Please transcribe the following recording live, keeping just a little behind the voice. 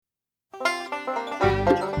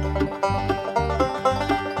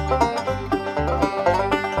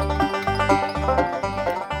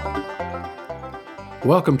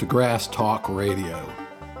Welcome to Grass Talk Radio.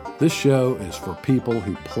 This show is for people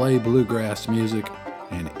who play bluegrass music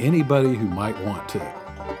and anybody who might want to.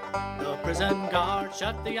 The prison guard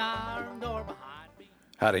shut the iron door behind me.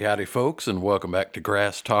 Howdy, folks, and welcome back to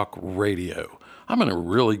Grass Talk Radio. I'm in a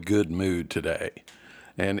really good mood today,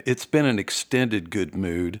 and it's been an extended good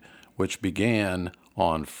mood, which began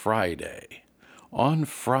on Friday. On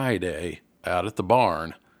Friday, out at the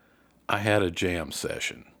barn, I had a jam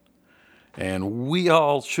session. And we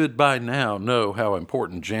all should by now know how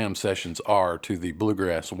important jam sessions are to the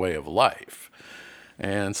bluegrass way of life.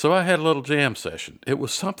 And so I had a little jam session. It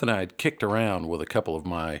was something I had kicked around with a couple of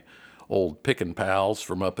my old pickin' pals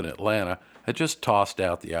from up in Atlanta. I just tossed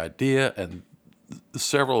out the idea, and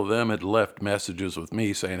several of them had left messages with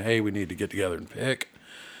me saying, hey, we need to get together and pick.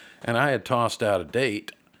 And I had tossed out a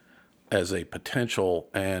date as a potential,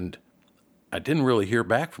 and I didn't really hear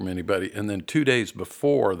back from anybody. And then 2 days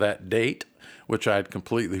before that date, which I had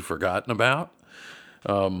completely forgotten about,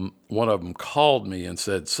 one of them called me and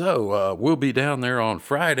said, so we'll be down there on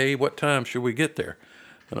Friday. What time should we get there?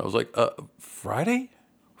 And I was like, Friday?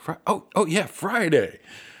 Oh yeah, Friday.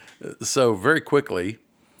 So very quickly,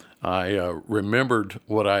 I remembered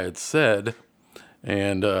what I had said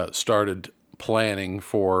and started planning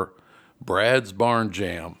for Brad's Barn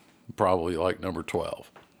Jam, probably like number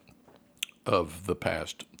 12 of the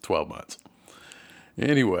past 12 months.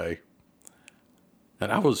 Anyway,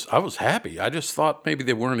 and I was happy. I just thought maybe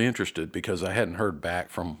they weren't interested because I hadn't heard back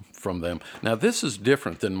from them. Now, this is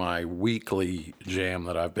different than my weekly jam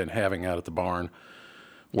that I've been having out at the barn,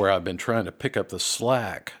 where I've been trying to pick up the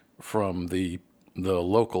slack from the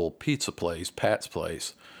local pizza place, Pat's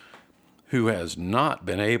Place, who has not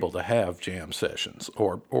been able to have jam sessions,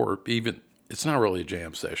 or even, it's not really a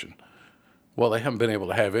jam session. Well, they haven't been able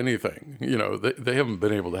to have anything. You know, they haven't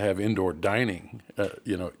been able to have indoor dining.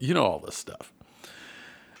 You know all this stuff.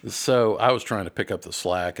 So I was trying to pick up the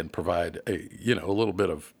slack and provide a little bit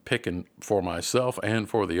of picking for myself and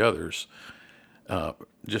for the others,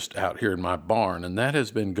 just out here in my barn, and that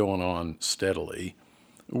has been going on steadily.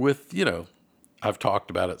 With I've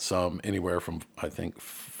talked about it some, anywhere from I think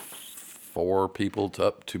 4 people to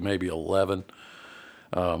up to maybe 11.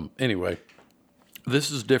 Anyway.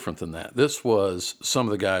 This is different than that. This was some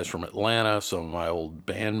of the guys from Atlanta, some of my old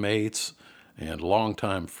bandmates and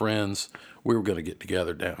longtime friends. We were going to get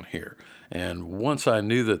together down here. And once I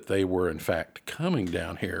knew that they were, in fact, coming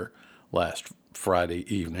down here last Friday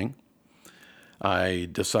evening, I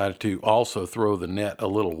decided to also throw the net a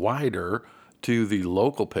little wider to the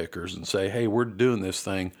local pickers and say, hey, we're doing this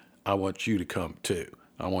thing. I want you to come too.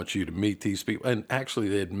 I want you to meet these people. And actually,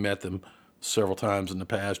 they had met them several times in the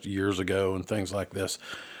past, years ago, and things like this.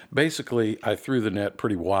 Basically, I threw the net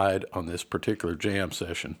pretty wide on this particular jam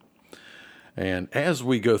session. And as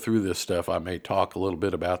we go through this stuff, I may talk a little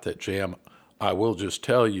bit about that jam. I will just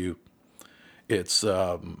tell you, it's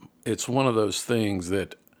one of those things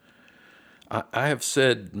that I have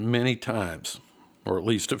said many times, or at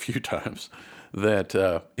least a few times,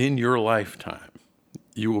 that in your lifetime,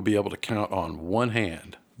 you will be able to count on one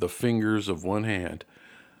hand, the fingers of one hand,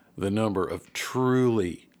 the number of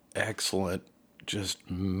truly excellent, just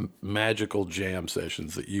magical jam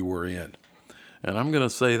sessions that you were in. And I'm going to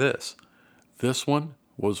say this one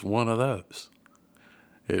was one of those.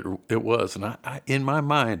 It was. And I in my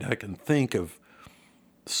mind, I can think of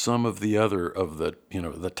some of the other of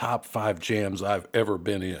the top 5 jams I've ever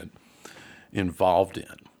been involved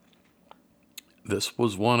in. This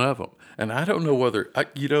was one of them. And I don't know whether,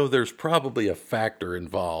 there's probably a factor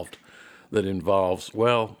involved that involves,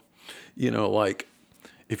 like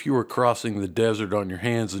if you were crossing the desert on your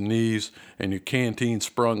hands and knees and your canteen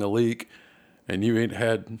sprung a leak and you ain't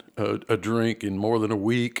had a drink in more than a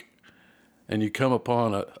week and you come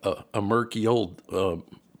upon a murky old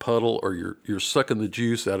puddle, or you're sucking the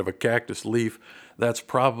juice out of a cactus leaf, that's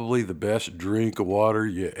probably the best drink of water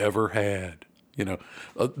you ever had.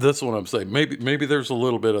 That's what I'm saying. Maybe there's a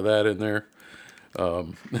little bit of that in there.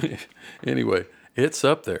 Anyway, it's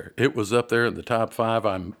up there. It was up there in the top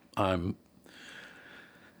 5. I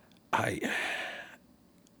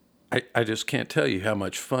just can't tell you how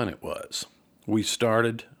much fun it was. We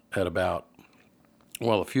started at about,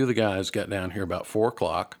 a few of the guys got down here about 4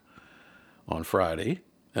 o'clock on Friday,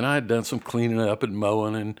 and I had done some cleaning up and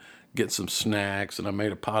mowing and getting some snacks, and I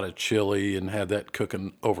made a pot of chili and had that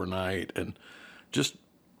cooking overnight, and just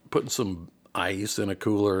putting some ice in a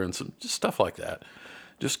cooler and some just stuff like that.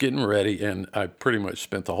 Just getting ready, and I pretty much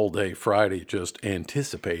spent the whole day Friday just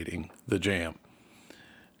anticipating the jam.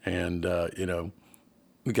 And,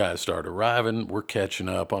 the guys start arriving. We're catching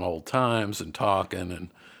up on old times and talking, and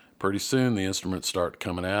pretty soon the instruments start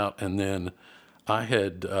coming out, and then I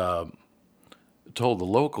had told the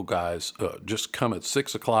local guys, just come at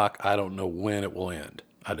 6 o'clock. I don't know when it will end.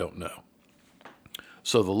 I don't know.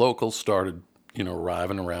 So the locals started,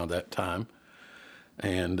 arriving around that time.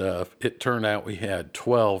 And it turned out we had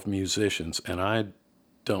 12 musicians. And I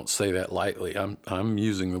don't say that lightly. I'm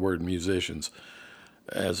using the word musicians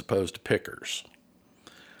as opposed to pickers.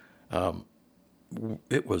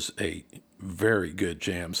 It was a very good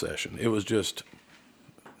jam session. It was just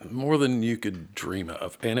more than you could dream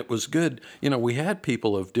of. And it was good. We had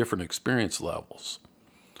people of different experience levels.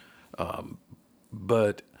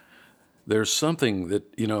 But there's something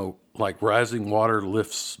that, like rising water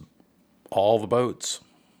lifts all the boats,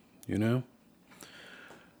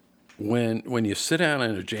 When you sit down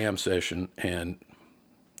in a jam session, and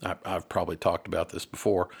I've probably talked about this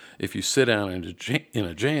before, if you sit down in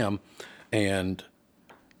a jam and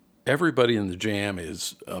everybody in the jam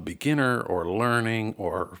is a beginner or learning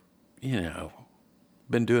or,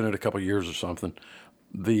 been doing it a couple of years or something,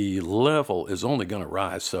 the level is only going to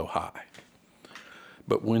rise so high.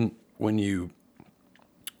 But when you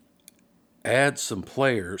add some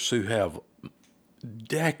players who have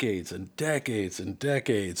decades and decades and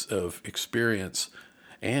decades of experience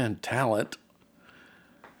and talent,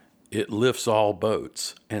 it lifts all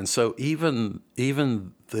boats. And so even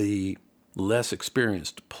the less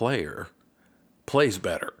experienced player plays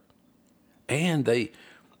better. And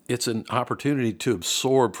it's an opportunity to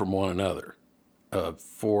absorb from one another.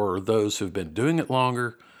 For those who've been doing it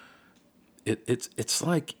longer, it's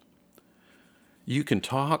like you can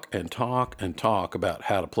talk and talk and talk about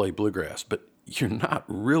how to play bluegrass, but you're not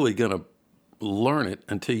really going to learn it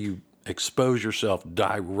until you expose yourself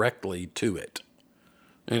directly to it.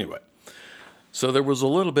 Anyway, so there was a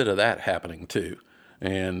little bit of that happening too.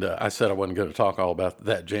 And I said I wasn't going to talk all about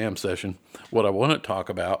that jam session. What I want to talk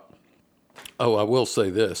about, I will say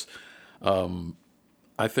this.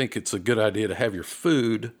 I think it's a good idea to have your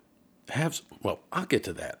food I'll get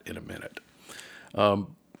to that in a minute.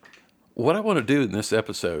 What I want to do in this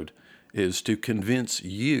episode is to convince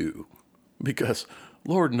you, because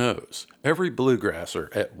Lord knows, every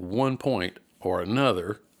bluegrasser at one point or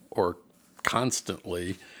another, or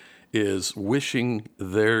constantly, is wishing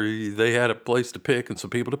they had a place to pick and some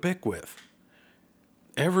people to pick with.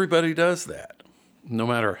 Everybody does that, no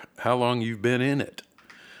matter how long you've been in it.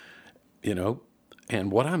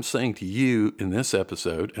 And what I'm saying to you in this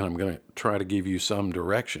episode, and I'm going to try to give you some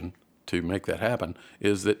direction to make that happen,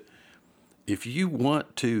 is that if you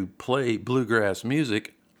want to play bluegrass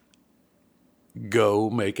music, go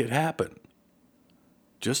make it happen.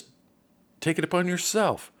 Just take it upon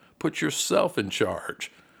yourself. Put yourself in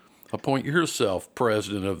charge. Appoint yourself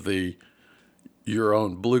president of your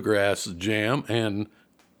own bluegrass jam and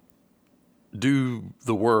do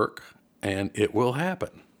the work, and it will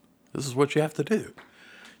happen. This is what you have to do.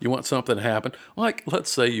 You want something to happen, like let's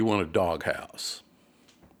say you want a doghouse.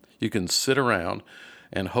 You can sit around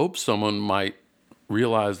and hope someone might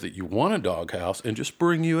realize that you want a doghouse and just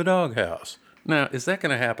bring you a doghouse. Now, is that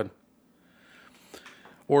going to happen?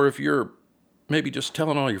 Or if you're maybe just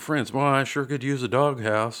telling all your friends, well, I sure could use a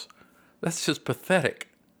doghouse, that's just pathetic.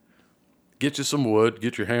 Get you some wood,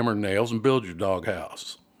 get your hammer and nails, and build your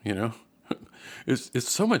doghouse, It's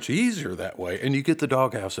so much easier that way, and you get the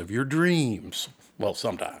doghouse of your dreams. Well,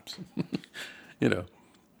 sometimes. You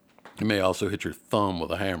may also hit your thumb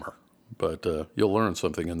with a hammer, but you'll learn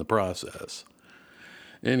something in the process.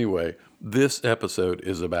 Anyway, this episode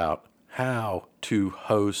is about how to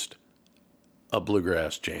host a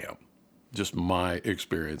bluegrass jam. Just my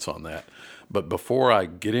experience on that. But before I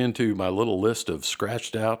get into my little list of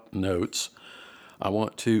scratched out notes, I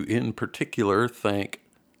want to, in particular, thank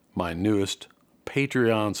my newest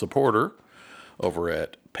Patreon supporter over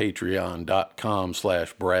at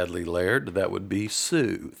patreon.com/Bradley Laird. That would be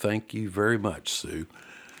Sue. Thank you very much, Sue.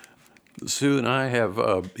 Sue and I have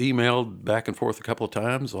emailed back and forth a couple of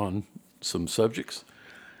times on some subjects,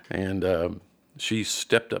 and she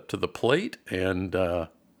stepped up to the plate, and I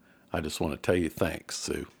just want to tell you thanks,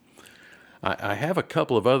 Sue. I have a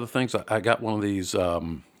couple of other things. I got one of these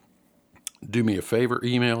do me a favor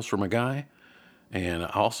emails from a guy. And I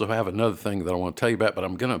also have another thing that I want to tell you about, but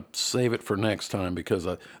I'm going to save it for next time because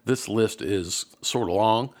this list is sort of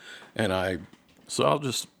long, so I'll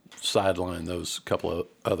just sideline those couple of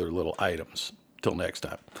other little items till next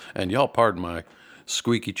time. And y'all pardon my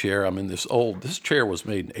squeaky chair. I'm in this chair was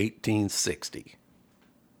made in 1860.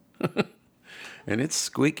 And it's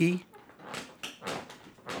squeaky.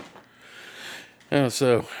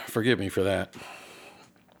 So forgive me for that.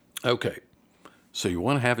 Okay, so you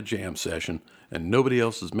want to have a jam session, and nobody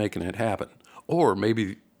else is making it happen. Or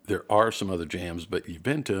maybe there are some other jams, but you've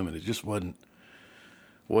been to them and it just wasn't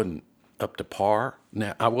wasn't up to par.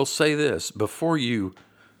 Now, I will say this, before you,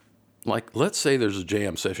 like, let's say there's a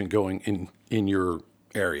jam session going in your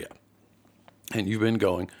area, and you've been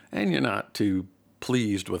going, and you're not too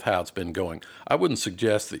pleased with how it's been going. I wouldn't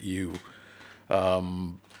suggest that you,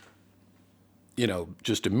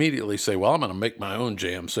 just immediately say, well, I'm going to make my own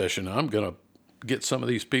jam session. I'm going to get some of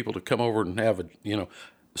these people to come over and have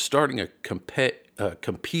starting a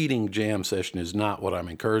competing jam session is not what I'm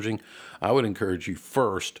encouraging. I would encourage you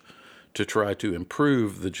first to try to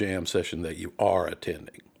improve the jam session that you are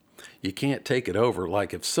attending. You can't take it over.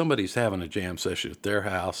 Like if somebody's having a jam session at their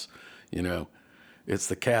house, it's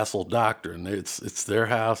the castle doctrine. It's their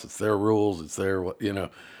house, it's their rules, it's their.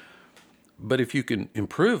 But if you can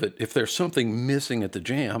improve it, if there's something missing at the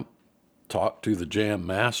jam, talk to the jam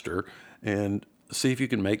master and see if you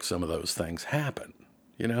can make some of those things happen.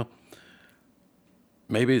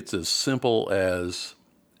 Maybe it's as simple as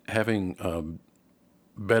having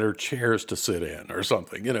better chairs to sit in or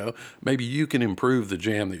something. Maybe you can improve the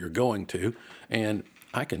jam that you're going to. And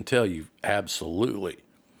I can tell you absolutely,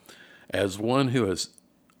 as one who has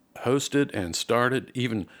hosted and started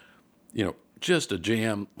even, just a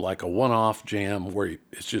jam, like a one-off jam where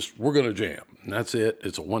it's just, we're going to jam, and that's it.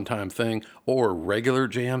 It's a one-time thing. Or regular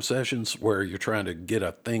jam sessions where you're trying to get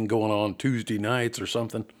a thing going on Tuesday nights or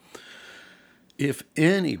something. If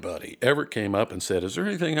anybody ever came up and said, is there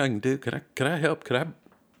anything I can do? Could I help?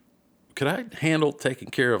 Could I handle taking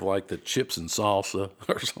care of like the chips and salsa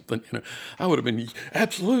or something? I would have been,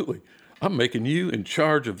 absolutely. I'm making you in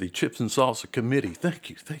charge of the chips and salsa committee.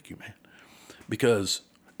 Thank you, man. Because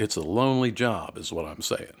it's a lonely job is what I'm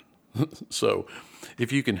saying. So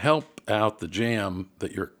if you can help out the jam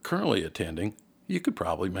that you're currently attending, you could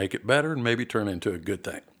probably make it better and maybe turn it into a good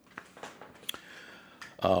thing.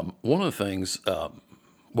 One of the things,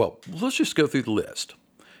 let's just go through the list.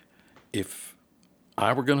 If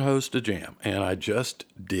I were going to host a jam, and I just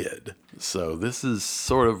did, so this is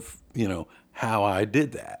sort of, how I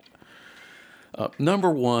did that. Number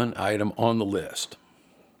one item on the list,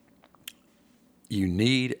 you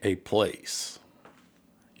need a place.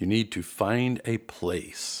 You need to find a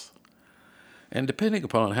place. And depending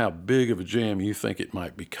upon how big of a jam you think it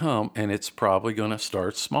might become, and it's probably going to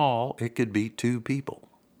start small, it could be 2 people.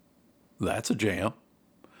 That's a jam.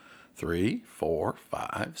 3, 4,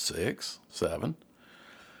 5, 6, 7.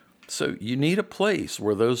 So you need a place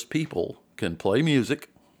where those people can play music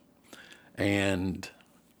and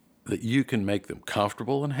that you can make them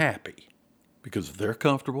comfortable and happy. Because if they're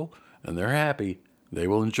comfortable and they're happy, they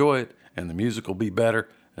will enjoy it and the music will be better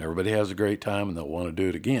and everybody has a great time and they'll want to do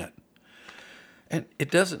it again. And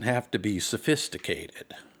it doesn't have to be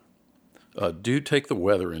sophisticated. Do take the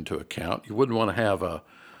weather into account. You wouldn't want to have a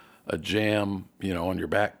jam, on your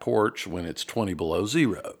back porch when it's 20 below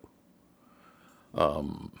zero.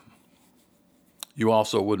 You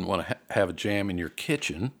also wouldn't want to have a jam in your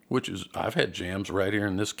kitchen, I've had jams right here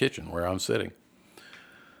in this kitchen where I'm sitting.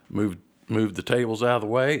 Moved the tables out of the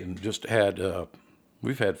way and just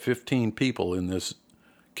we've had 15 people in this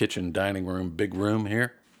kitchen dining room, big room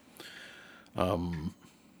here.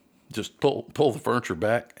 Just pull the furniture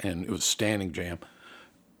back and it was standing jam.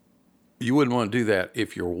 You wouldn't want to do that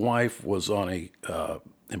if your wife was on a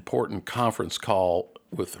important conference call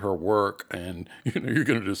with her work and you're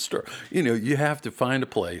going to disturb. You have to find a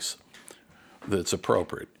place that's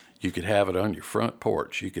appropriate. You could have it on your front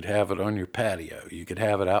porch. You could have it on your patio. You could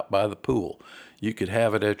have it out by the pool. You could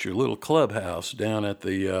have it at your little clubhouse down at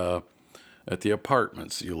the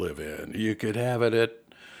apartments you live in. You could have it at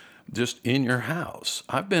just in your house.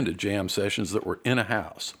 I've been to jam sessions that were in a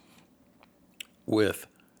house with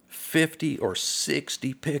 50 or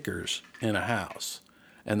 60 pickers in a house.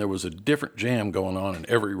 And there was a different jam going on in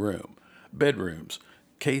every room. Bedrooms,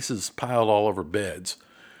 cases piled all over beds,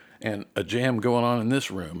 and a jam going on in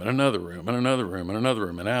this room, and another room, and another room, and another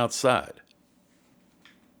room, and outside.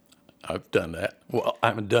 I've done that. Well, I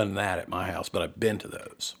haven't done that at my house, but I've been to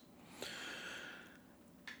those.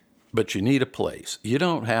 But you need a place. You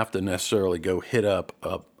don't have to necessarily go hit up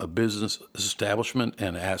a business establishment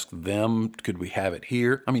and ask them, could we have it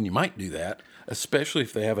here? I mean, you might do that, especially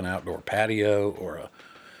if they have an outdoor patio or a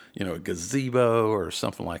gazebo or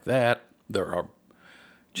something like that.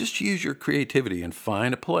 Just use your creativity and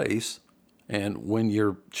find a place. And when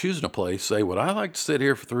you're choosing a place, say, would I like to sit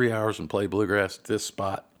here for 3 hours and play bluegrass at this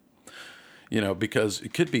spot? Because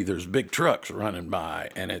it could be there's big trucks running by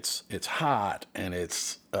and it's hot and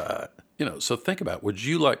it's, so think about, would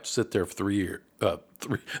you like to sit there for 3 years?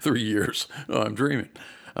 3 years. Oh, I'm dreaming.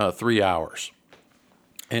 3 hours.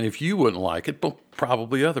 And if you wouldn't like it,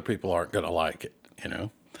 probably other people aren't going to like it,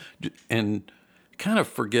 And kind of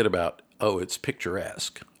forget about Oh, it's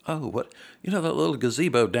picturesque. Oh, what, that little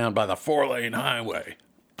gazebo down by the 4-lane highway.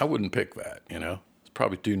 I wouldn't pick that, It's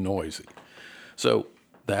probably too noisy. So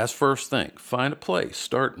that's first thing. Find a place.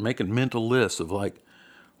 Start making mental lists of like,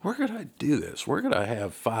 where could I do this? Where could I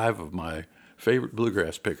have 5 of my favorite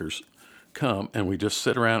bluegrass pickers come and we just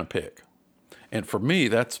sit around and pick? And for me,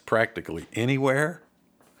 that's practically anywhere.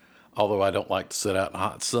 Although I don't like to sit out in the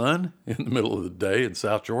hot sun in the middle of the day in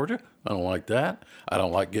South Georgia. I don't like that. I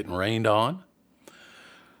don't like getting rained on.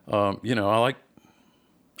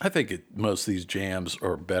 I think most of these jams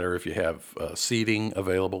are better if you have seating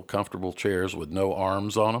available, comfortable chairs with no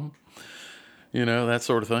arms on them, that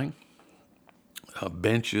sort of thing.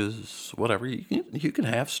 Benches, whatever. You can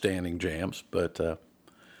have standing jams, but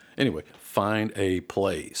anyway, find a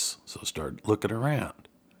place. So start looking around.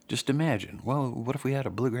 Just imagine, well, what if we had a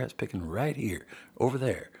bluegrass picking right here, over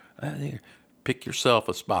there, right there? Pick yourself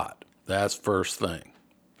a spot. That's first thing.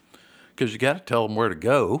 Because you got to tell them where to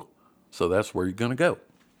go, so that's where you're going to go.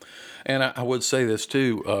 And I would say this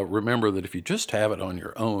too, remember that if you just have it on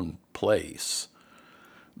your own place,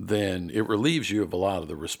 then it relieves you of a lot of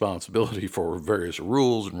the responsibility for various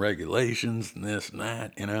rules and regulations and this and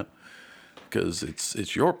that, because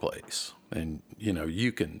it's your place. And,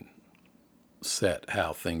 you can set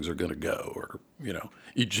how things are going to go, or,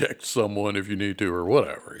 eject someone if you need to, or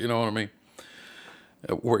whatever, you know what I mean?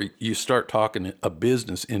 Where you start talking a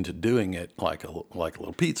business into doing it like a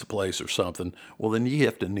little pizza place or something, well, then you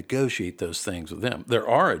have to negotiate those things with them. There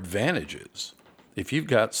are advantages. If you've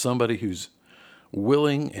got somebody who's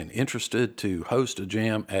willing and interested to host a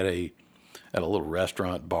jam at a little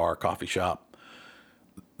restaurant, bar, coffee shop,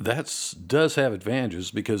 that does have advantages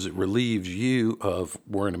because it relieves you of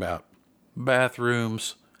worrying about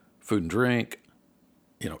bathrooms, food and drink,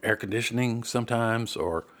 air conditioning sometimes,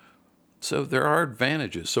 so there are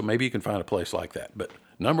advantages. So maybe you can find a place like that. But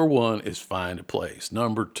number 1 is find a place.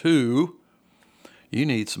 Number 2, you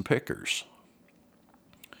need some pickers.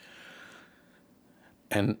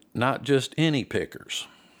 And not just any pickers.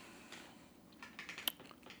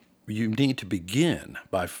 You need to begin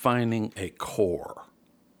by finding a core.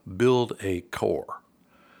 Build a core.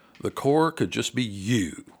 The core could just be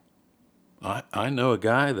you. I know a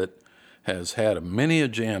guy that has had many a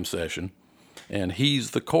jam session, and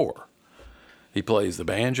he's the core. He plays the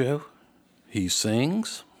banjo, he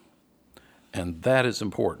sings, and that is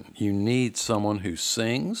important. You need someone who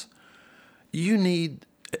sings. You need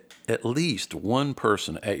at least one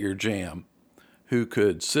person at your jam who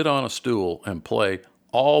could sit on a stool and play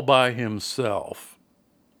all by himself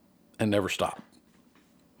and never stop.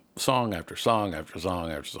 Song after song after song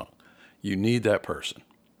after song. You need that person.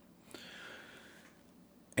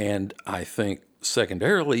 And I think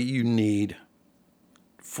secondarily,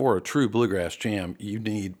 for a true bluegrass jam, you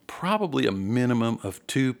need probably a minimum of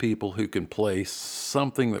 2 people who can play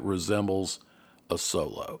something that resembles a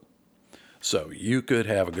solo. So you could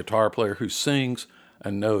have a guitar player who sings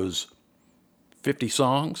and knows 50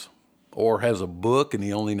 songs, or has a book and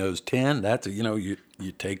he only knows 10. That's you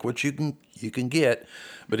take what you can get.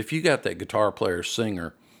 But if you got that guitar player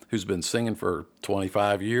singer who's been singing for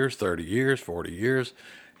 25 years, 30 years, 40 years,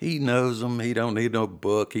 he knows them. He don't need no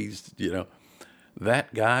book. He's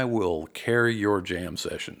that guy will carry your jam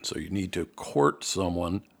session. So you need to court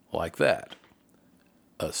someone like that.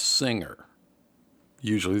 A singer.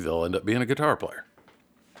 Usually they'll end up being a guitar player.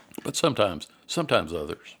 But sometimes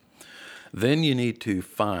others. Then you need to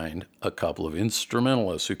find a couple of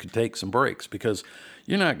instrumentalists who can take some breaks, because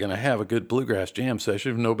you're not going to have a good bluegrass jam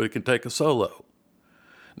session if nobody can take a solo.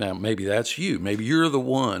 Now, maybe that's you. Maybe you're the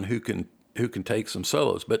one who can take some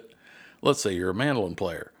solos. But let's say you're a mandolin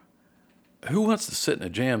player. Who wants to sit in a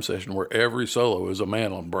jam session where every solo is a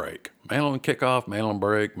mandolin break? Mandolin kickoff, mandolin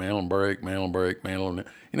break, mandolin break, mandolin break, mandolin.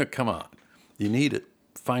 Come on. You need to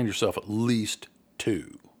find yourself at least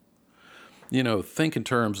 2. Think in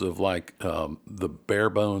terms of like the bare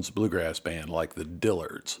bones bluegrass band, like the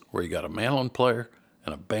Dillards, where you got a mandolin player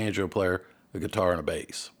and a banjo player, a guitar and a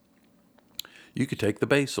bass. You could take the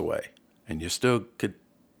bass away and you still could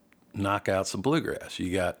knock out some bluegrass.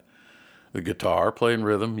 You got the guitar playing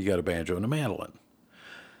rhythm, you got a banjo and a mandolin.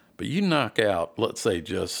 But you knock out, let's say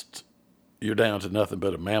you're down to nothing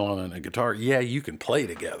but a mandolin and a guitar. Yeah, you can play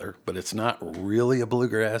together, but it's not really a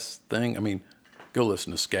bluegrass thing. I mean, go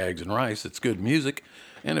listen to Skaggs and Rice. It's good music.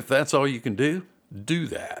 And if that's all you can do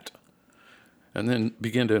that. And then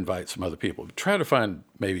begin to invite some other people. Try to find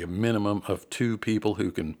maybe a minimum of 2 people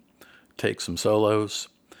who can take some solos,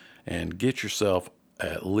 and get yourself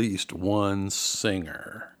at least one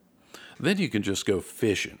singer. Then you can just go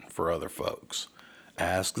fishing for other folks.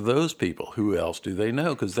 Ask those people, who else do they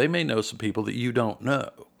know? Because they may know some people that you don't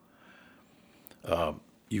know.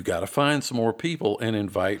 You got to find some more people and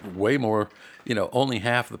invite way more. Only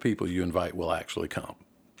half the people you invite will actually come.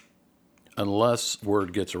 Unless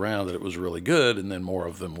word gets around that it was really good, and then more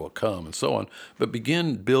of them will come and so on. But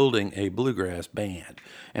begin building a bluegrass band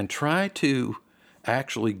and try to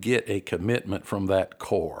actually get a commitment from that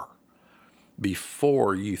core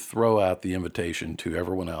before you throw out the invitation to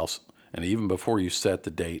everyone else, and even before you set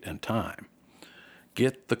the date and time.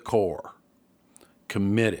 Get the core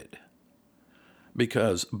committed.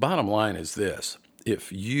 Because bottom line is this: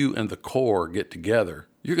 if you and the core get together,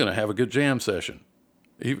 you're going to have a good jam session,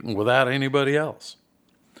 even without anybody else.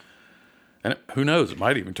 And who knows, it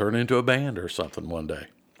might even turn into a band or something one day.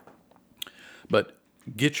 But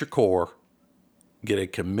get your core, get a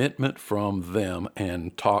commitment from them,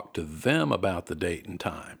 and talk to them about the date and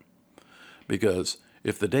time. Because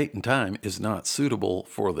if the date and time is not suitable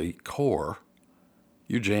for the core,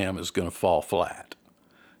 your jam is going to fall flat.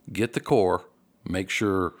 Get the core, make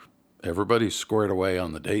sure everybody's squared away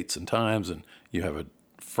on the dates and times, and you have a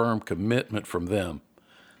firm commitment from them.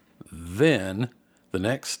 Then the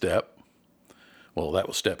next step, well, that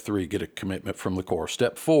was step 3, get a commitment from the core.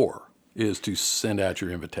 Step 4 is to send out your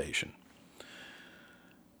invitation.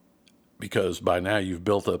 Because by now you've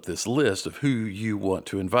built up this list of who you want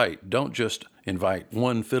to invite. Don't just invite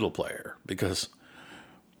one fiddle player, because,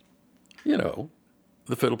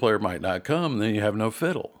 the fiddle player might not come, and then you have no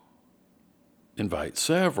fiddle. Invite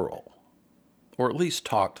several, or at least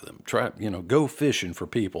talk to them. Try, go fishing for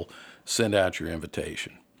people. Send out your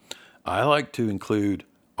invitation. I like to include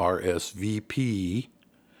RSVP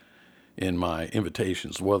in my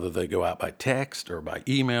invitations, whether they go out by text or by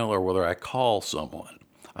email or whether I call someone.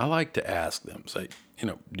 I like to ask them, say,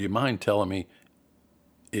 do you mind telling me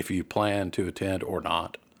if you plan to attend or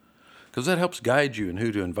not? Because that helps guide you in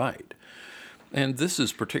who to invite. And this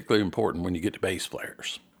is particularly important when you get to bass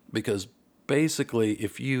players, because basically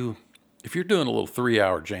if you're doing a little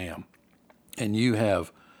 3-hour jam and you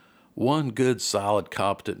have one good, solid,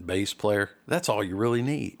 competent bass player, that's all you really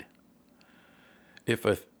need. If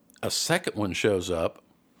a second one shows up,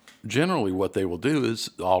 generally what they will do is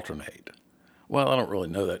alternate. Well, I don't really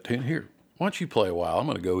know that tune. Here, why don't you play a while? I'm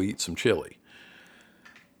going to go eat some chili.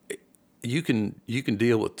 You can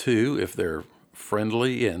deal with 2 if they're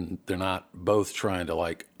friendly and they're not both trying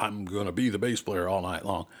to I'm going to be the bass player all night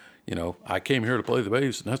long. I came here to play the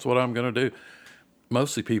bass and that's what I'm going to do.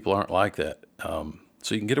 Mostly people aren't like that.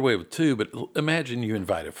 So you can get away with 2, but imagine you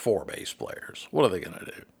invited 4 bass players. What are they going to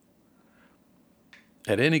do?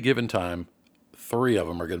 At any given time, 3 of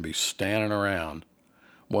them are going to be standing around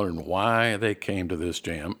wondering why they came to this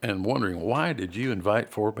jam and wondering, why did you invite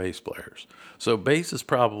 4 bass players? So bass is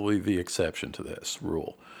probably the exception to this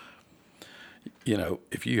rule.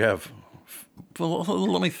 If you have, well,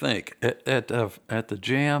 let me think. At the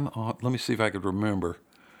jam, let me see if I could remember.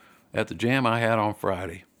 At the jam I had on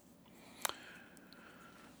Friday,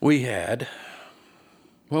 we had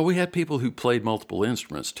people who played multiple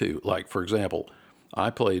instruments too. Like, for example, I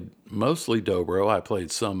played mostly dobro, I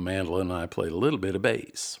played some mandolin, and I played a little bit of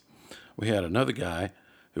bass. We had another guy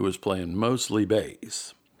who was playing mostly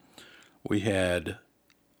bass. We had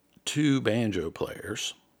 2 banjo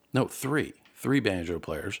players. No, 3 banjo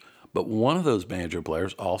players. But one of those banjo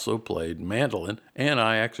players also played mandolin, and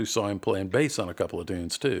I actually saw him playing bass on a couple of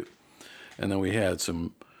tunes too. And then we had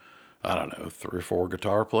some, 3 or 4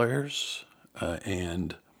 guitar players,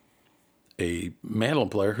 and a mandolin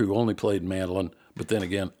player who only played mandolin. But then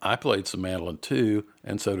again, I played some mandolin too,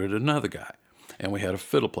 and so did another guy. And we had a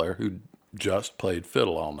fiddle player who just played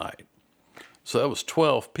fiddle all night. So that was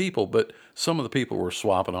 12 people, but some of the people were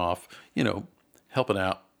swapping off, helping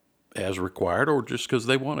out as required or just because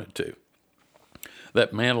they wanted to.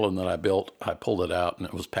 That mandolin that I built, I pulled it out and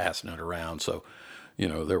it was passing it around. So,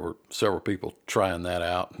 there were several people trying that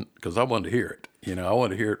out because I wanted to hear it. I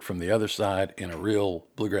wanted to hear it from the other side in a real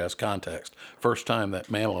bluegrass context. First time that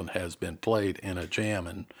mandolin has been played in a jam,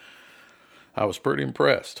 and I was pretty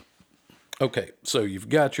impressed. Okay, so you've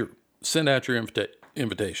got send out your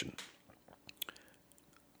invitation.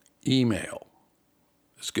 Email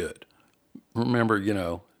is good. Remember,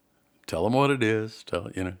 tell them what it is. Tell,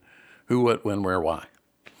 who, what, when, where, why.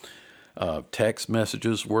 Text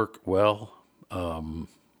messages work well.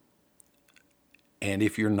 And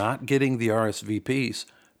if you're not getting the RSVPs,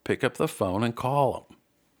 pick up the phone and call them.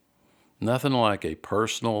 Nothing like a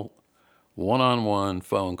personal, one-on-one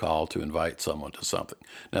phone call to invite someone to something.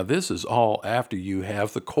 Now, this is all after you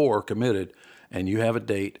have the core committed and you have a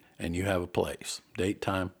date and you have a place. Date,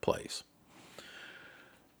 time, place.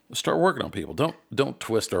 Start working on people. Don't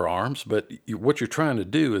twist their arms, but what you're trying to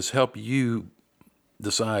do is help you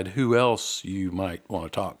decide who else you might want to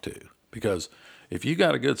talk to. Because If you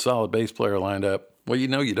got a good solid bass player lined up, well, you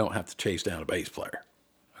know you don't have to chase down a bass player.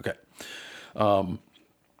 Okay.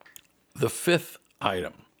 The fifth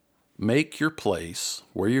item, make your place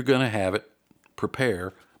where you're going to have it,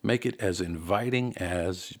 prepare, make it as inviting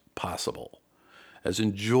as possible, as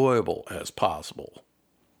enjoyable as possible.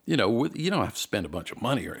 You know, you don't have to spend a bunch of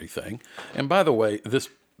money or anything. And by the way,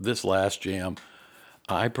 this last jam,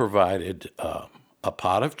 I provided a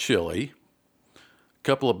pot of chili, a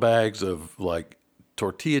couple of bags of like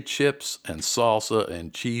tortilla chips and salsa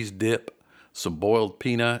and cheese dip, some boiled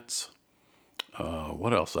peanuts.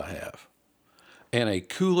 What else I have? And a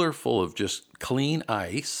cooler full of just clean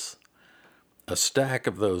ice, a stack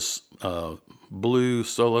of those blue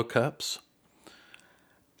Solo cups,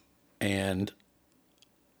 and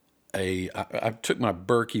I took my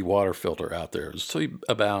Berkey water filter out there. So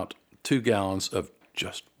about 2 gallons of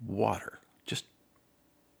just water, just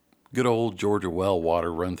good old Georgia well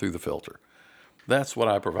water run through the filter. That's what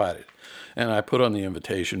I provided. And I put on the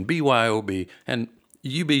invitation, BYOB, and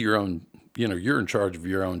you be your own, you're in charge of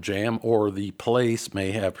your own jam, or the place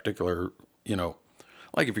may have particular,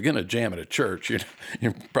 like if you're going to jam at a church,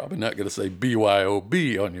 you're probably not going to say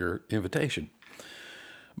BYOB on your invitation.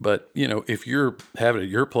 But, if you're having it at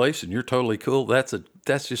your place and you're totally cool, that's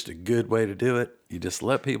just a good way to do it. You just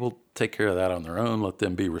let people take care of that on their own. Let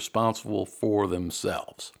them be responsible for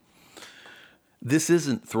themselves. This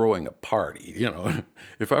isn't throwing a party.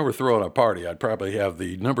 If I were throwing a party, I'd probably have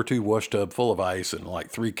the number 2 wash tub full of ice and like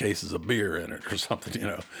 3 cases of beer in it or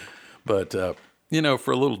something, But,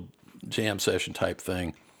 for a little jam session type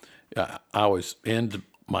thing, I always end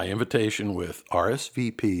my invitation with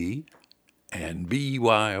RSVP and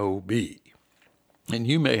BYOB. And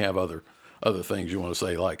you may have other things you want to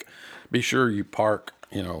say, like be sure you park,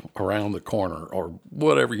 around the corner or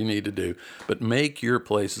whatever you need to do, but make your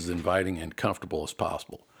place as inviting and comfortable as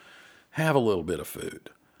possible. Have a little bit of food,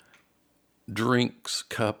 drinks,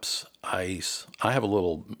 cups, ice. I have a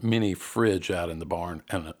little mini fridge out in the barn,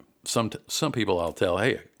 and some people I'll tell,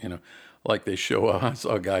 hey, like they show up. I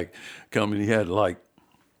saw a guy come and he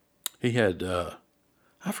had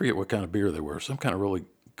I forget what kind of beer they were, some kind of really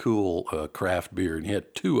cool craft beer, and he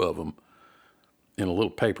had 2 of them in a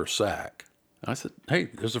little paper sack. I said, hey,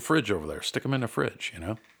 there's a fridge over there. Stick them in the fridge,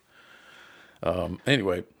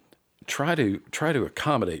 Anyway, try to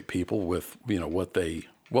accommodate people with,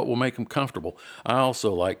 what will make them comfortable. I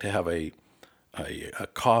also like to have a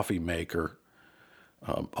coffee maker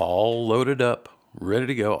all loaded up, ready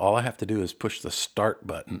to go. All I have to do is push the start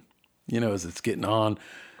button, as it's getting on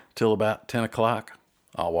till about 10 o'clock.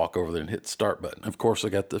 I'll walk over there and hit the start button. Of course, I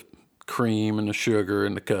got the cream and the sugar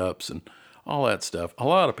and the cups and all that stuff. A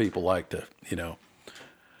lot of people like to,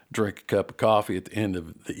 drink a cup of coffee at the end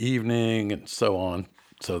of the evening and so on.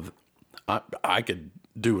 So I could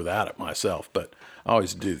do without it myself, but I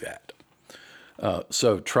always do that.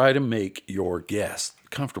 So try to make your guests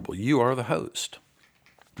comfortable. You are the host.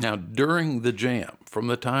 Now, during the jam, from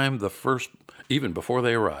the time even before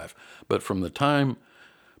they arrive, but from the time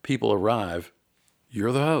people arrive,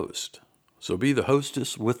 you're the host. So be the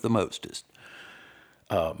hostess with the mostest.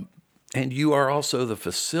 And you are also the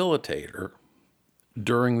facilitator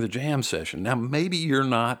during the jam session. Now, maybe you're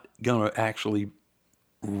not going to actually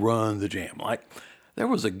run the jam. Like, there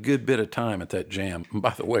was a good bit of time at that jam. And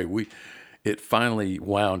by the way, it finally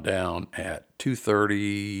wound down at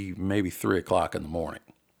 2:30, maybe 3 o'clock in the morning.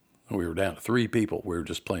 We were down to 3 people. We were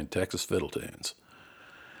just playing Texas fiddle tunes.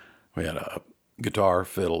 We had a guitar,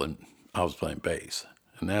 fiddle, and I was playing bass.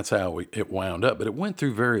 And that's how it wound up. But it went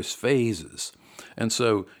through various phases. And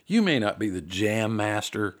so you may not be the jam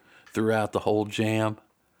master throughout the whole jam,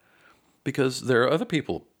 because there are other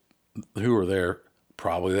people who are there,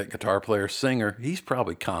 probably that guitar player, singer. He's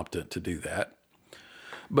probably competent to do that.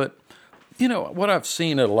 But, what I've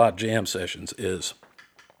seen at a lot of jam sessions is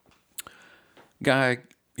guy,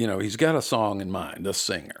 he's got a song in mind, a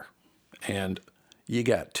singer. And you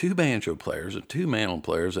got 2 banjo players and 2 mandolin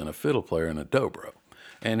players and a fiddle player and a dobro.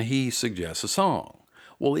 And he suggests a song.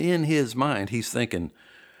 Well, in his mind, he's thinking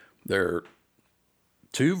there are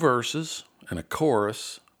 2 verses and a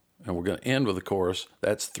chorus, and we're going to end with a chorus.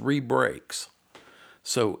 That's 3 breaks.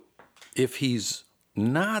 So if he's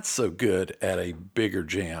not so good at a bigger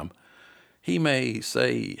jam, he may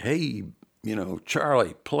say, hey,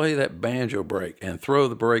 Charlie, play that banjo break, and throw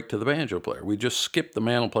the break to the banjo player. We just skip the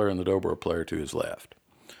mandolin player and the dobro player to his left.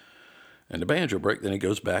 And the banjo break, then he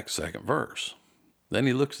goes back second verse. Then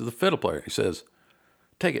he looks at the fiddle player. He says,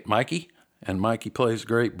 take it, Mikey. And Mikey plays a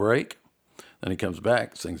great break. Then he comes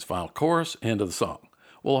back, sings the final chorus, end of the song.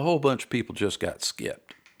 Well, a whole bunch of people just got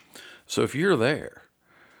skipped. So if you're there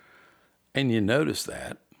and you notice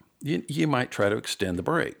that, you might try to extend the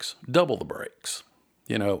breaks, double the breaks.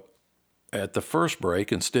 You know, at the first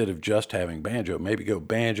break, instead of just having banjo, maybe go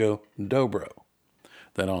banjo, dobro.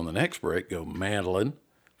 Then on the next break, go mandolin,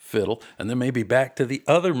 fiddle, and then maybe back to the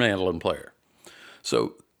other mandolin player.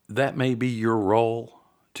 So that may be your role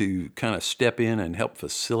to kind of step in and help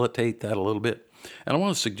facilitate that a little bit. And I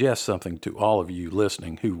want to suggest something to all of you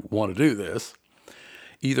listening who want to do this,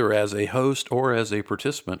 either as a host or as a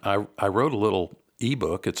participant. I wrote a little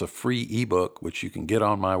ebook. It's a free ebook, which you can get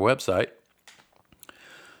on my website,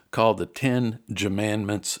 called The 10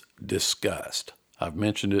 Jamandments Discussed. I've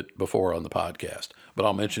mentioned it before on the podcast, but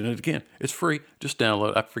I'll mention it again. It's free. Just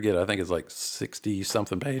download it. I forget. I think it's like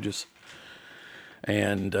 60-something pages.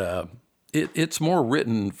 And it's more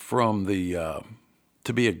written from the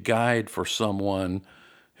to be a guide for someone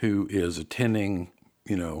who is attending,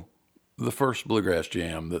 the first bluegrass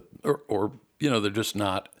jam that, or they're just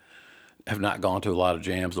have not gone to a lot of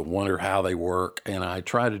jams that wonder how they work. And I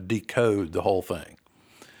try to decode the whole thing.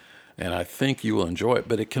 And I think you will enjoy it.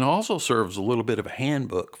 But it can also serve as a little bit of a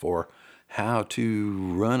handbook for how to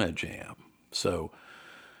run a jam. So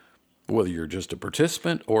whether you're just a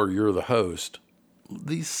participant or you're the host,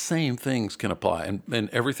 these same things can apply. And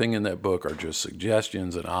everything in that book are just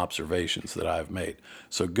suggestions and observations that I've made.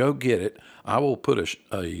 So go get it. I will put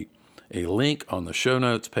a link on the show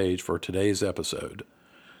notes page for today's episode.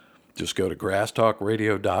 Just go to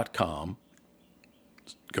grasstalkradio.com.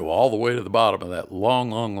 Go all the way to the bottom of that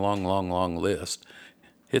long list.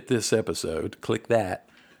 Hit this episode, click that,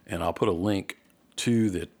 and I'll put a link to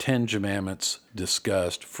the 10 Jamandments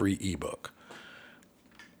Discussed free ebook.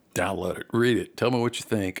 Download it, read it, tell me what you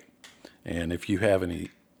think. And if you have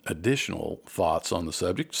any additional thoughts on the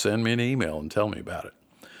subject, send me an email and tell me about it.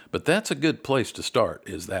 But that's a good place to start,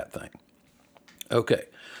 is that thing. Okay.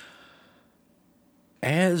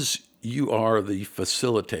 As you are the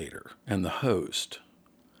facilitator and the host,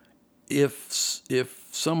 if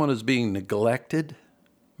someone is being neglected,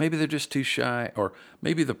 maybe they're just too shy, or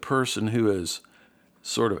maybe the person who is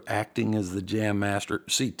sort of acting as the jam master.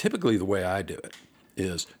 See, typically the way I do it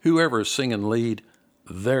is whoever is singing lead,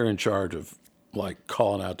 they're in charge of like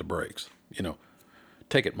calling out the breaks.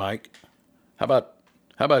 Take it, Mike. How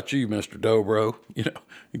about you, Mr. Dobro?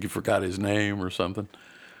 You forgot his name or something.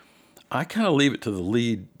 I kind of leave it to the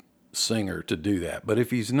lead singer to do that. But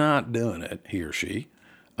if he's not doing it, he or she,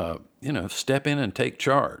 step in and take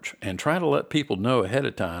charge and try to let people know ahead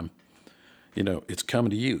of time, it's coming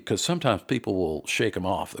to you. Because sometimes people will shake them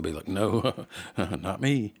off. They'll be like, no, not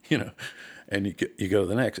me, and you go to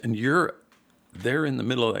the next. And they're in the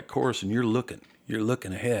middle of that chorus and you're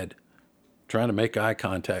looking ahead, trying to make eye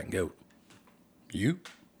contact and go, you.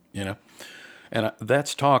 And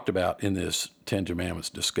that's talked about in this 10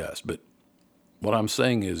 Jamandments Discussed. But what I'm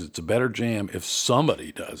saying is it's a better jam if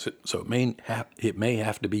somebody does it. So it may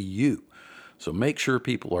have to be you. So make sure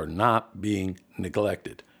people are not being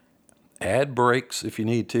neglected. Add breaks if you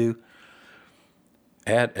need to.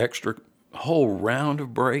 Add extra whole round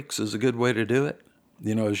of breaks is a good way to do it.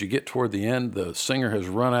 As you get toward the end, the singer has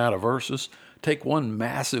run out of verses. Take one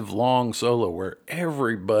massive long solo where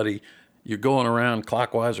everybody, you're going around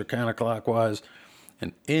clockwise or counterclockwise,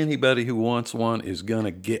 and anybody who wants one is going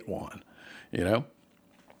to get one,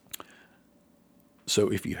 So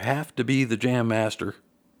if you have to be the jam master,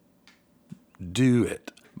 do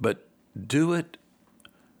it. But do it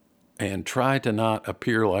and try to not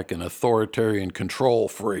appear like an authoritarian control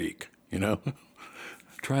freak,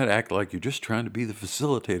 Try to act like you're just trying to be the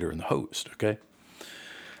facilitator and the host, okay?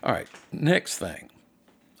 All right, next thing.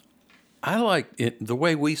 I like it, the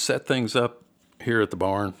way we set things up here at the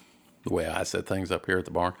barn, the way I set things up here at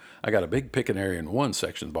the barn. I got a big picking area in one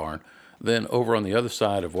section of the barn. Then over on the other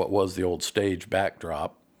side of what was the old stage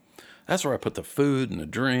backdrop, that's where I put the food and the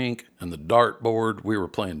drink and the dart board. We were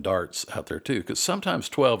playing darts out there too, because sometimes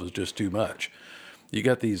 12 is just too much. You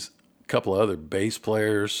got these couple of other bass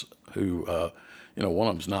players who, one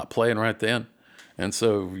of them's not playing right then. And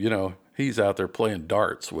so, he's out there playing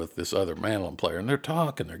darts with this other mandolin player, and they're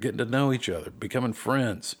talking, they're getting to know each other, becoming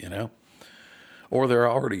friends, or they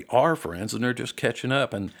already are friends and they're just catching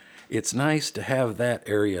up. And it's nice to have that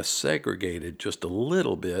area segregated just a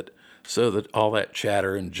little bit so that all that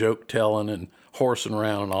chatter and joke telling and horsing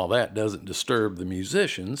around and all that doesn't disturb the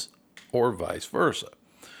musicians or vice versa.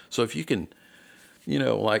 So if you can,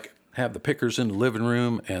 have the pickers in the living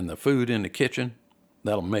room and the food in the kitchen,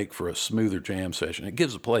 that'll make for a smoother jam session. It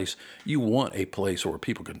gives you want a place where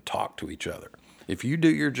people can talk to each other. If you do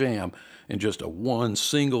your jam in just one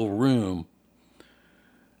single room,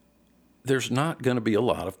 there's not going to be a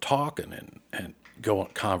lot of talking and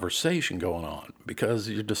conversation going on because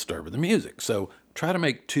you're disturbing the music. So try to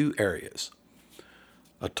make 2 areas.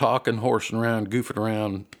 A talking, horsing around, goofing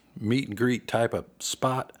around, meet and greet type of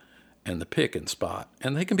spot, and the picking spot.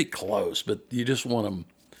 And they can be close, but you just want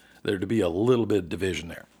there to be a little bit of division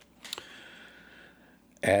there.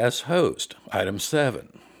 As host, item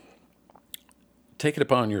 7, take it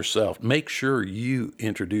upon yourself. Make sure you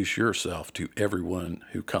introduce yourself to everyone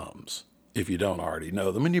who comes, if you don't already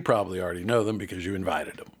know them, and you probably already know them because you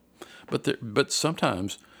invited them. But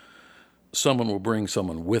sometimes someone will bring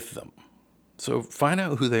someone with them. So find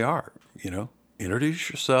out who they are, Introduce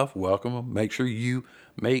yourself, welcome them, make sure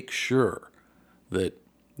that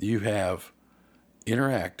you have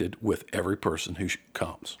interacted with every person who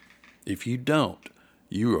comes. If you don't,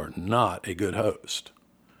 you are not a good host.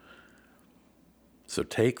 So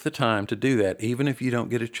take the time to do that, even if you don't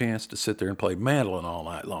get a chance to sit there and play mandolin all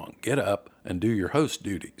night long. Get up and do your host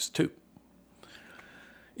duties too.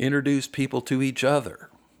 Introduce people to each other.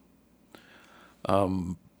 At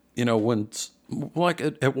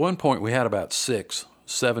one point we had about 6,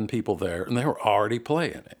 7 people there, and they were already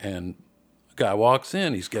playing. And a guy walks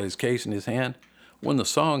in, he's got his case in his hand. When the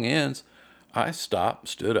song ends, I stopped,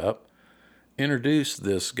 stood up, introduced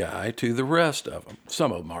this guy to the rest of them.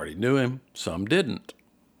 Some of them already knew him, some didn't.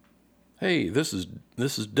 Hey, this is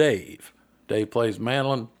Dave. Dave plays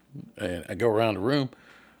mandolin, and I go around the room.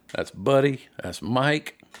 That's Buddy, that's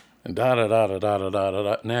Mike, and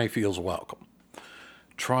da-da-da-da-da-da-da-da. Now he feels welcome.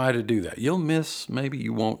 Try to do that. You'll miss, maybe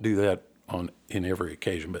you won't do that in every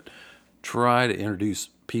occasion, but try to introduce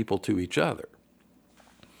people to each other.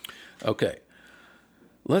 Okay,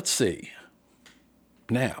 let's see.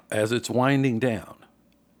 Now, as it's winding down,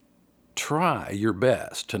 try your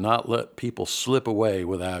best to not let people slip away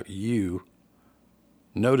without you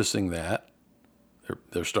noticing that.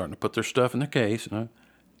 They're starting to put their stuff in the case.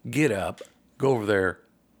 Get up, go over there,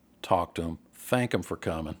 talk to them, thank them for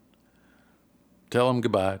coming. Tell them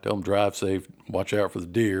goodbye, tell them drive safe, watch out for the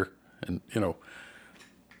deer, and,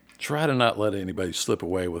 try to not let anybody slip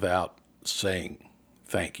away without saying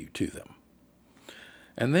thank you to them.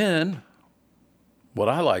 And then what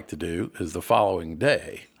I like to do is the following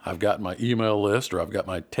day, I've got my email list or I've got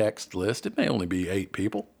my text list. It may only be 8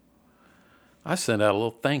 people. I send out a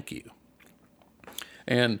little thank you.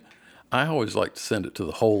 And I always like to send it to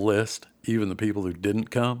the whole list, even the people who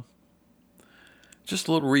didn't come. Just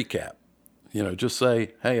a little recap. Just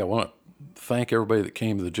say, hey, I want to thank everybody that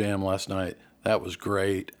came to the jam last night. That was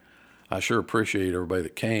great. I sure appreciate everybody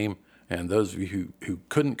that came. And those of you who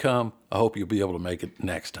couldn't come, I hope you'll be able to make it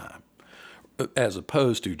next time. As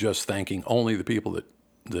opposed to just thanking only the people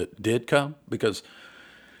that did come. Because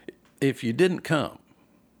if you didn't come,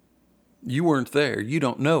 you weren't there. You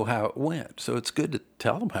don't know how it went. So it's good to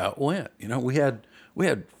tell them how it went. We had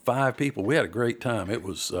 5 people. We had a great time. It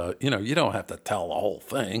was, you don't have to tell the whole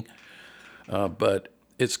thing. But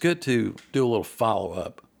it's good to do a little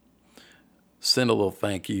follow-up, send a little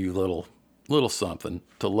thank you, little something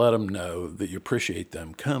to let them know that you appreciate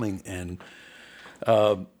them coming. And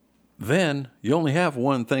then you only have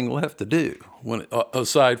one thing left to do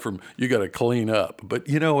aside from you got to clean up. But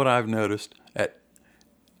you know what I've noticed?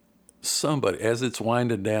 As it's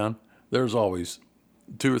winding down, there's always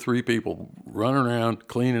 2 or 3 people running around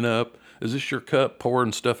cleaning up. Is this your cup?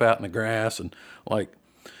 Pouring stuff out in the grass and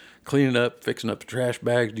cleaning up, fixing up the trash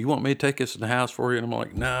bags. Do you want me to take this in the house for you? And I'm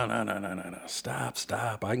like, no. Stop.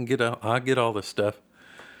 I'll get all this stuff.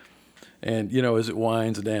 And, as it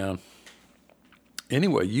winds down.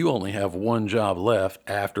 Anyway, you only have one job left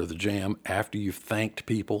after the jam, after you've thanked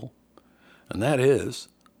people. And that is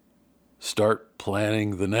start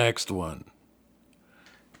planning the next one.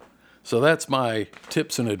 So that's my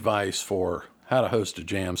tips and advice for how to host a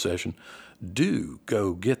jam session. Do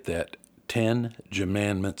go get that 10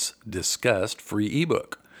 Jammandments Discussed free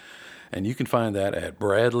ebook. And you can find that at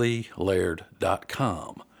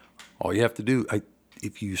bradleylaird.com. All you have to do,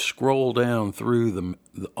 if you scroll down through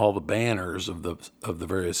all the banners of the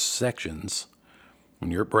various sections,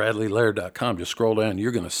 when you're at bradleylaird.com, just scroll down,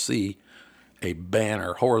 you're going to see a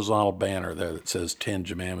horizontal banner there that says 10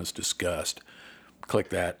 Jammandments Discussed. Click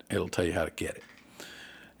that, it'll tell you how to get it.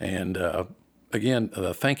 And again,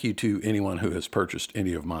 thank you to anyone who has purchased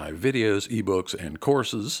any of my videos, ebooks, and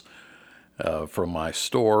courses from my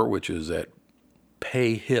store, which is at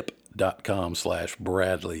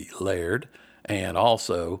payhip.com/BradleyLaird. And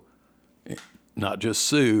also, not just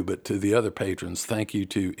Sue, but to the other patrons, thank you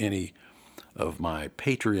to any of my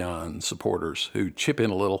Patreon supporters who chip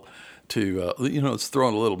in a little to, it's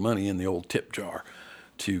throwing a little money in the old tip jar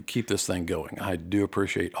to keep this thing going. I do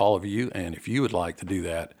appreciate all of you, and if you would like to do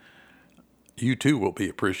that, you too will be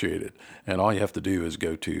appreciated. And all you have to do is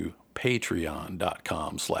go to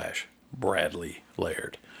patreon.com/ Bradley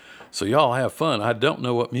Laird. So y'all have fun. I don't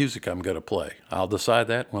know what music I'm going to play. I'll decide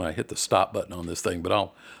that when I hit the stop button on this thing, but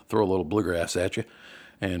I'll throw a little bluegrass at you.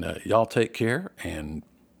 And y'all take care and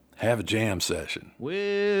have a jam session.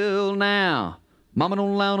 Well, now, Mama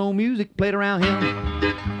don't allow no music played around here.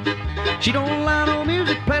 She don't allow no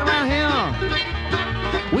music played around here.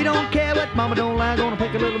 We don't care what Mama don't allow, gonna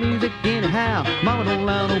pick a little music anyhow. Mama don't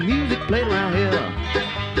allow no music played around here.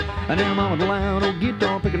 And now Mama don't allow no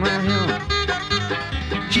guitar picking around here.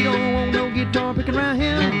 She don't want no guitar picking around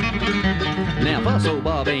here. Now, Fuss old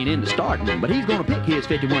Bob ain't in the starting, but he's gonna pick his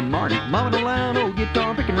 51 Martin. Mama don't allow no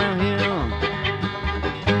guitar picking around here.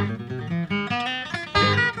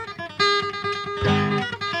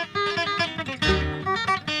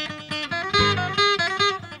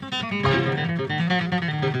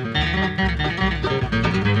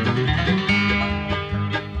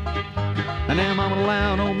 And now Mama don't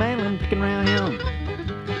allow no mandolin picking around here.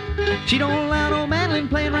 She don't allow no mandolin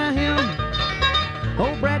playing around here.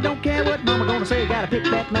 Old Brad don't care what Mama gonna say, gotta pick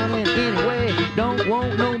that mandolin anyway. Don't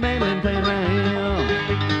want no mandolin playing around here.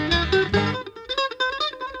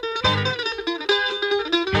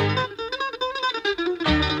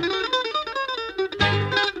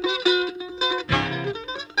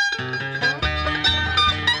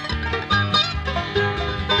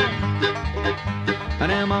 And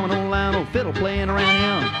now Mama don't allow no fiddle playing around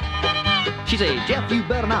here. She say, Jeff, you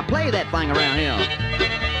better not play that thing around here.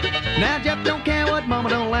 Now Jeff don't care what Mama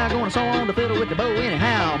don't allow, gonna sew on the fiddle with the bow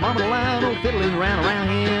anyhow. Mama don't allow no fiddling around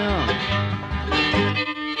here.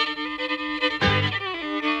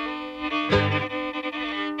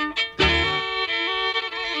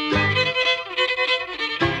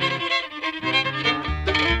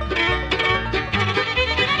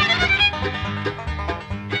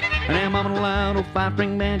 And now Mama don't allow no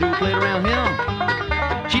five-string banjo played around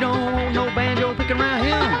here. She don't want no banjo picking around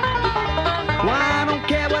here. Well, I don't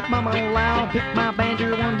care what Mama don't allow, pick my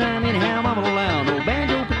banjo one time anyhow. Mama don't allow no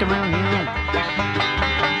banjo picking around here.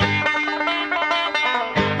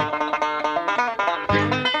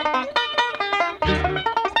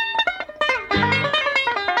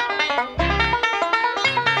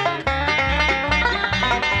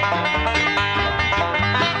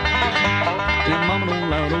 And Mama don't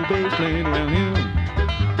allow no bass playing around here.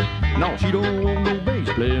 No, she don't want no bass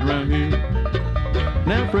playing around here.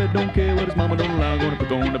 Now Fred don't care what his Mama don't allow, gonna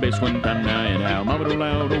put on the bass one time now anyhow. Mama don't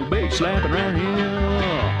allow no bass slapping around here.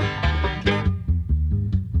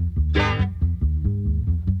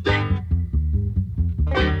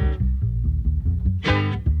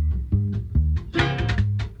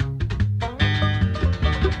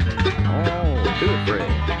 Oh, do it, Fred.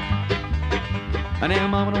 And now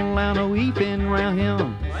Mama don't allow no eeping around here.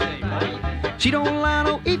 She don't allow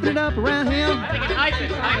no eeping it up around here.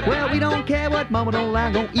 Well, we don't care what Mama don't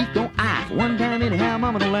allow, gon' eat, gon' eye for one time anyhow.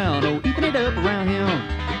 Mama don't allow no eeping it up around here.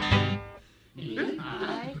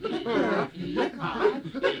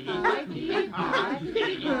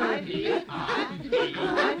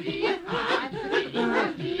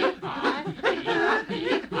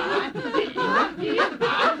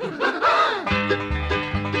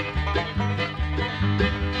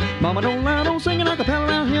 Mama don't allow no singing acapella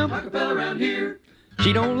around here. Acapella around here,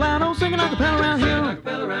 She don't allow no singing acapella around here.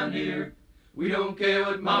 acapella around here. We don't care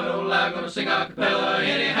what Mama don't allow, gonna sing acapella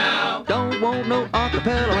anyhow. Don't want no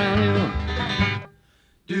acapella around here.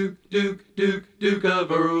 Duke, Duke, Duke, Duke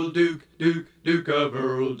of Earl, Duke, Duke, Duke of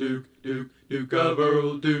Earl, Duke, Duke, Duke of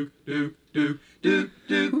Earl, Duke, Duke, Duke, Duke,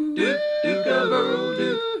 Duke, Duke, Duke of Earl,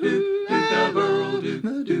 Duke, Duke, Duke of Earl, Duke,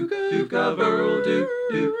 Duke, Duke of Earl, Duke,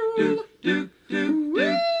 Duke, Duke, Duke, Duke,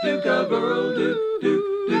 Duke, Duke of Earl, Duke, Duke,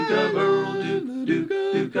 Duke of Earl, Duke, Duke,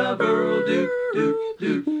 Duke of Earl, Duke, Duke,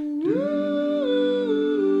 Duke, Duke.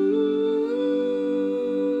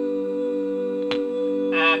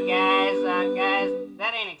 Guys,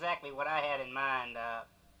 that ain't exactly what I had in mind.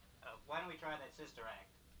 Why don't we try that sister act?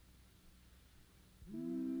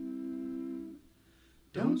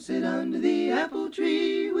 Don't sit under the apple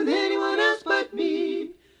tree with anyone else but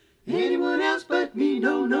me. Anyone else but me.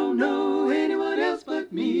 No, no, no. Anyone else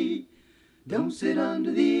but me. Don't sit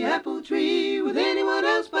under the apple tree with anyone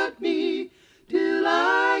else but me till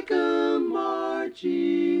I come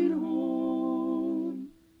marching home.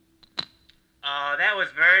 Oh, that was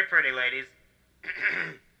very pretty, ladies.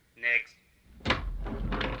 Next.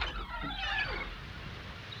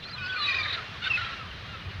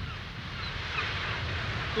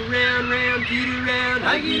 Round, round, get around,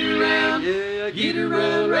 I get around. Yeah, get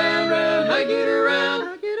around, round, round, I get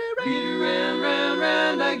around. Get around, round,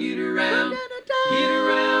 round, I get around. Get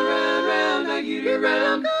around, round, round, I get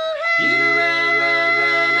around. Get around, round,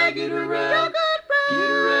 round, I get around. Get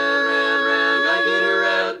around, round.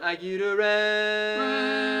 Get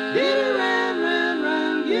around. Get around, round,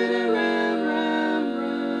 round. Get around, round,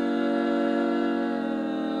 round.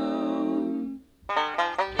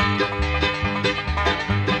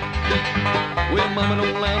 Well, mama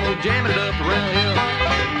don't allow no jamming it up around here.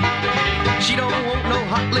 She don't want no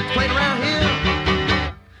hot licks played around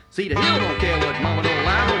here. See, the hill don't care what mama don't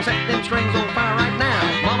allow. Gonna set them strings on